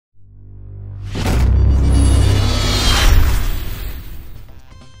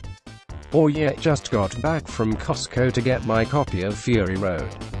Or yeah, just got back from Costco to get my copy of Fury Road.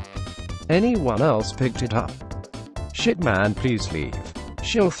 Anyone else picked it up? Shit man, please leave.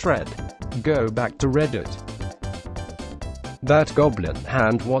 Shill thread. Go back to Reddit. That goblin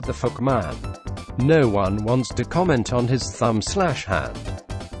hand, what the fuck man? No one wants to comment on his thumb/hand.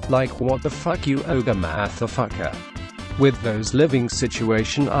 Like what the fuck, you ogre motherfucker. With those living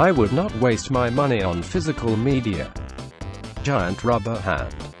situation, I would not waste my money on physical media. Giant rubber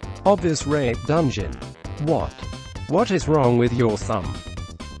hand. Obvious rape dungeon. What is wrong with your thumb?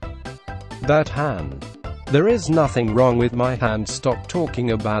 That hand. There is nothing wrong with my hand, stop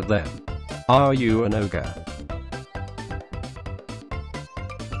talking about them. Are you an ogre?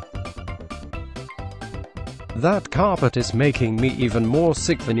 That carpet is making me even more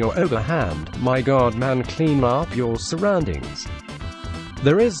sick than your ogre hand. My god man, clean up your surroundings.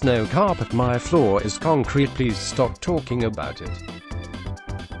 There is no carpet, my floor is concrete, please stop talking about it.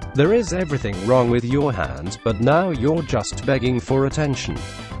 There is everything wrong with your hands, but now you're just begging for attention.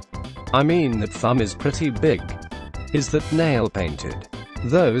 I mean, that thumb is pretty big. Is that nail painted?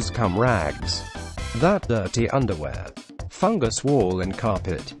 Those cum rags. That dirty underwear. Fungus wall and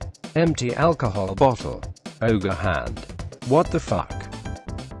carpet. Empty alcohol bottle. Ogre hand. What the fuck?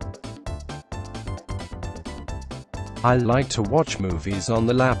 I like to watch movies on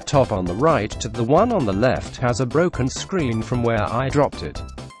the laptop on the right, to the one on the left has a broken screen from where I dropped it.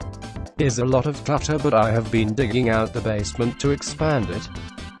 Is a lot of clutter, but I have been digging out the basement to expand it.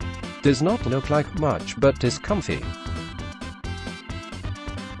 Does not look like much, but is comfy.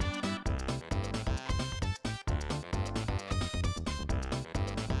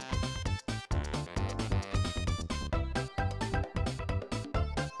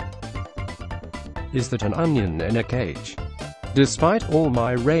 Is that an onion in a cage? Despite all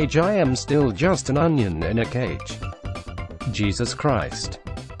my rage, I am still just an onion in a cage. Jesus Christ.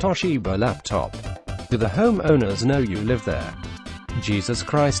 Toshiba laptop. Do the homeowners know you live there? Jesus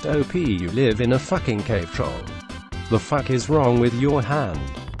Christ, OP, you live in a fucking cave troll. The fuck is wrong with your hand?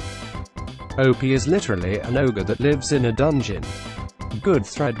 OP is literally an ogre that lives in a dungeon. Good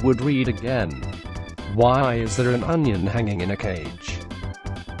thread, would read again. Why is there an onion hanging in a cage?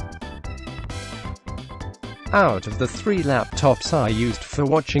 Out of the 3 laptops I used for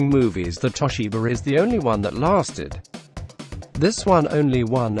watching movies, the Toshiba is the only one that lasted. This one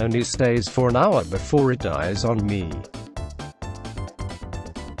only stays for an hour before it dies on me.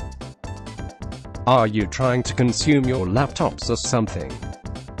 Are you trying to consume your laptops or something?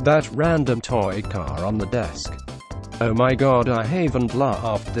 That random toy car on the desk. Oh my god, I haven't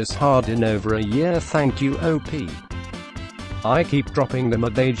laughed this hard in over a year, thank you OP. I keep dropping them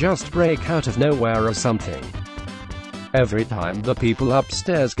but they just break out of nowhere or something. Every time the people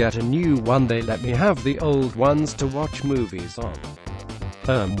upstairs get a new one, they let me have the old ones to watch movies on.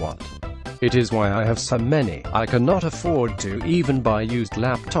 What? It is why I have so many. I cannot afford to even buy used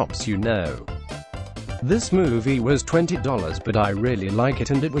laptops, you know. This movie was $20, but I really like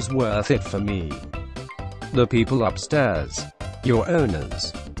it and it was worth it for me. The people upstairs. Your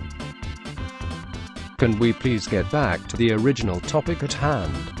owners. Can we please get back to the original topic at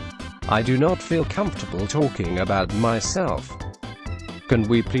hand? I do not feel comfortable talking about myself. Can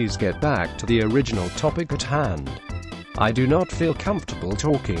we please get back to the original topic at hand? I do not feel comfortable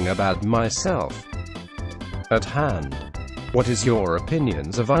talking about myself. At hand. What is your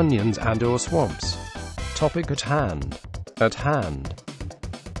opinions of onions and or swamps? Topic at hand. At hand.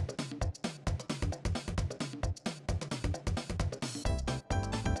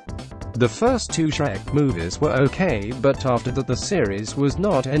 The first 2 Shrek movies were okay, but after that the series was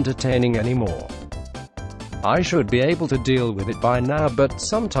not entertaining anymore. I should be able to deal with it by now, but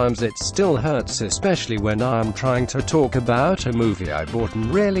sometimes it still hurts, especially when I'm trying to talk about a movie I bought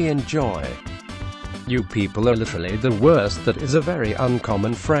and really enjoy. You people are literally the worst. That is a very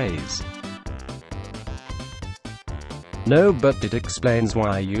uncommon phrase. No, but it explains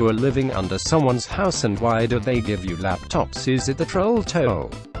why you are living under someone's house and why do they give you laptops. Is it the troll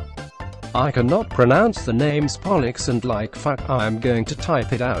toll? I cannot pronounce the names Pollux and like fuck, I'm going to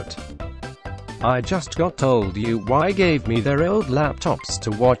type it out. I just got told you why gave me their old laptops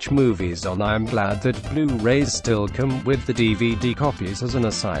to watch movies on. I'm glad that Blu-rays still come with the DVD copies as an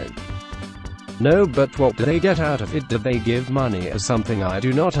aside. No, but what do they get out of it? Do they give money or something? I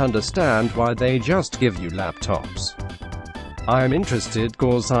do not understand why they just give you laptops. I'm interested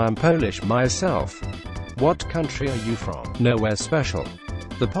cause I'm Polish myself. What country are you from? Nowhere special.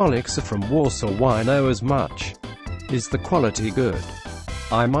 The Pollux are from Warsaw. Why know as much? Is the quality good?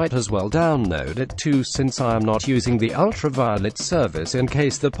 I might as well download it too, since I'm not using the ultraviolet service, in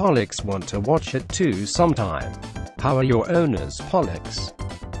case the Pollux want to watch it too sometime. How are your owners, Pollux?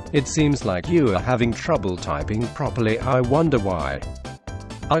 It seems like you are having trouble typing properly, I wonder why.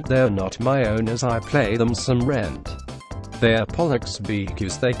 They're not my own as I pay them some rent. They're Pollock's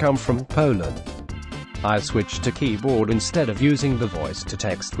because they come from Poland. I switched to keyboard instead of using the voice to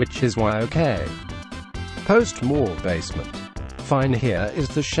text, which is why okay. Post more basement. Fine, here is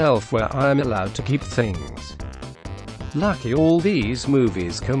the shelf where I'm allowed to keep things. Lucky all these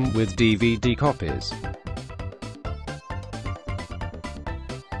movies come with DVD copies.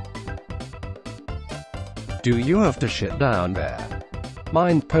 Do you have to shit down there?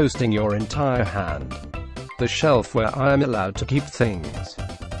 Mind posting your entire hand? The shelf where I'm allowed to keep things.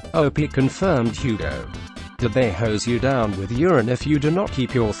 OP confirmed Hugo. Did they hose you down with urine if you do not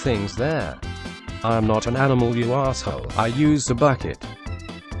keep your things there? I'm not an animal, you asshole. I use a bucket.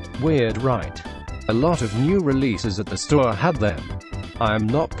 Weird, right? A lot of new releases at the store had them. I'm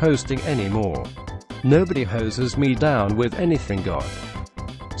not posting anymore. Nobody hoses me down with anything, God.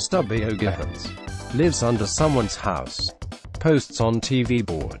 Stubby Ogre lives under someone's house. Posts on TV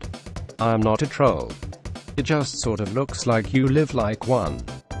board. I'm not a troll. It just sort of looks like you live like one.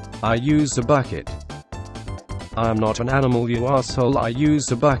 I use a bucket. I'm not an animal, you asshole. I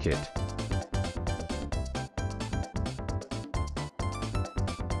use a bucket.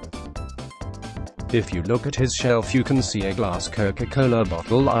 If you look at his shelf you can see a glass Coca-Cola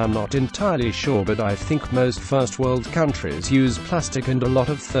bottle. I'm not entirely sure, but I think most first world countries use plastic and a lot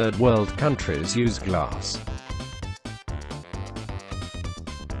of third world countries use glass.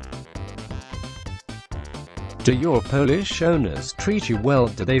 Do your Polish owners treat you well?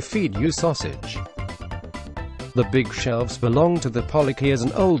 Do they feed you sausage? The big shelves belong to the Pollock. He is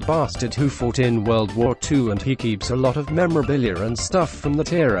an old bastard who fought in World War II and he keeps a lot of memorabilia and stuff from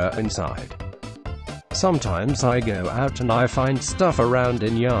that era inside. Sometimes I go out and I find stuff around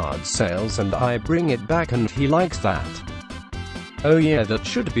in yard sales and I bring it back and he likes that. Oh yeah, that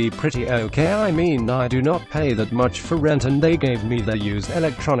should be pretty okay. I mean, I do not pay that much for rent and they gave me their used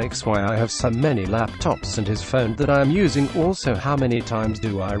electronics. Why I have so many laptops and his phone that I'm using. Also, how many times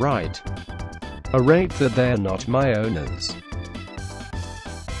do I write a rate that they're not my owners?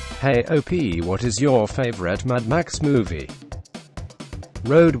 Hey OP, what is your favorite Mad Max movie?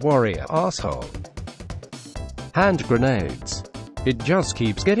 Road Warrior, asshole. Hand grenades. It just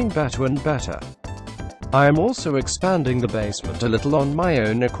keeps getting better and better. I am also expanding the basement a little on my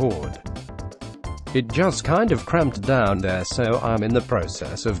own accord. It just kind of cramped down there, so I'm in the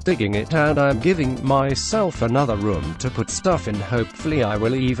process of digging it out. I'm giving myself another room to put stuff in. Hopefully I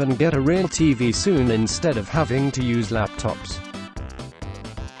will even get a real TV soon instead of having to use laptops.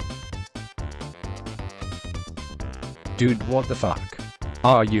 Dude, what the fuck?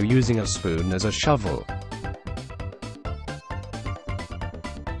 Are you using a spoon as a shovel?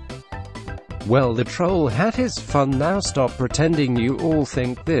 Well, the troll had his fun. Now stop pretending you all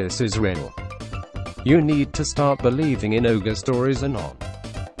think this is real. You need to start believing in ogre stories and on.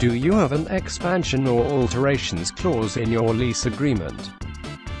 Do you have an expansion or alterations clause in your lease agreement?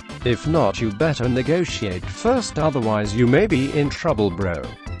 If not, you better negotiate first, otherwise you may be in trouble, bro.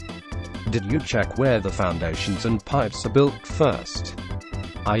 Did you check where the foundations and pipes are built first?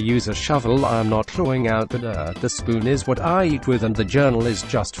 I use a shovel. I'm not clawing out the dirt. The spoon is what I eat with and the journal is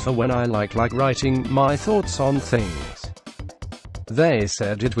just for when I like writing my thoughts on things. They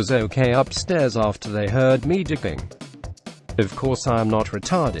said it was okay upstairs after they heard me digging. Of course I'm not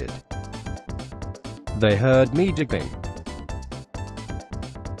retarded. They heard me digging.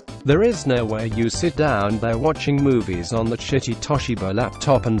 There is no way you sit down there watching movies on the shitty Toshiba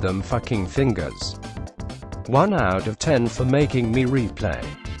laptop and them fucking fingers. 1 out of 10 for making me replay.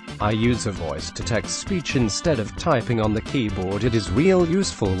 I use a voice-to-text speech instead of typing on the keyboard. It is real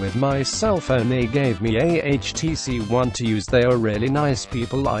useful with my cell phone. They gave me a HTC One to use. They are really nice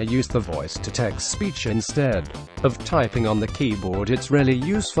people. I use the voice-to-text speech instead of typing on the keyboard. It's really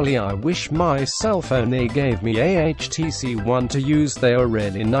useful. I wish my cell phone. They gave me a HTC One to use. They are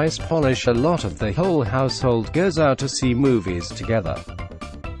really nice. Polish. A lot of the whole household goes out to see movies together.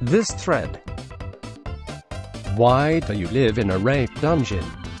 This thread. Why do you live in a rape dungeon?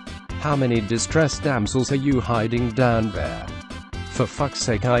 How many distressed damsels are you hiding down there? For fuck's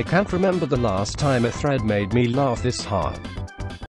sake, I can't remember the last time a thread made me laugh this hard.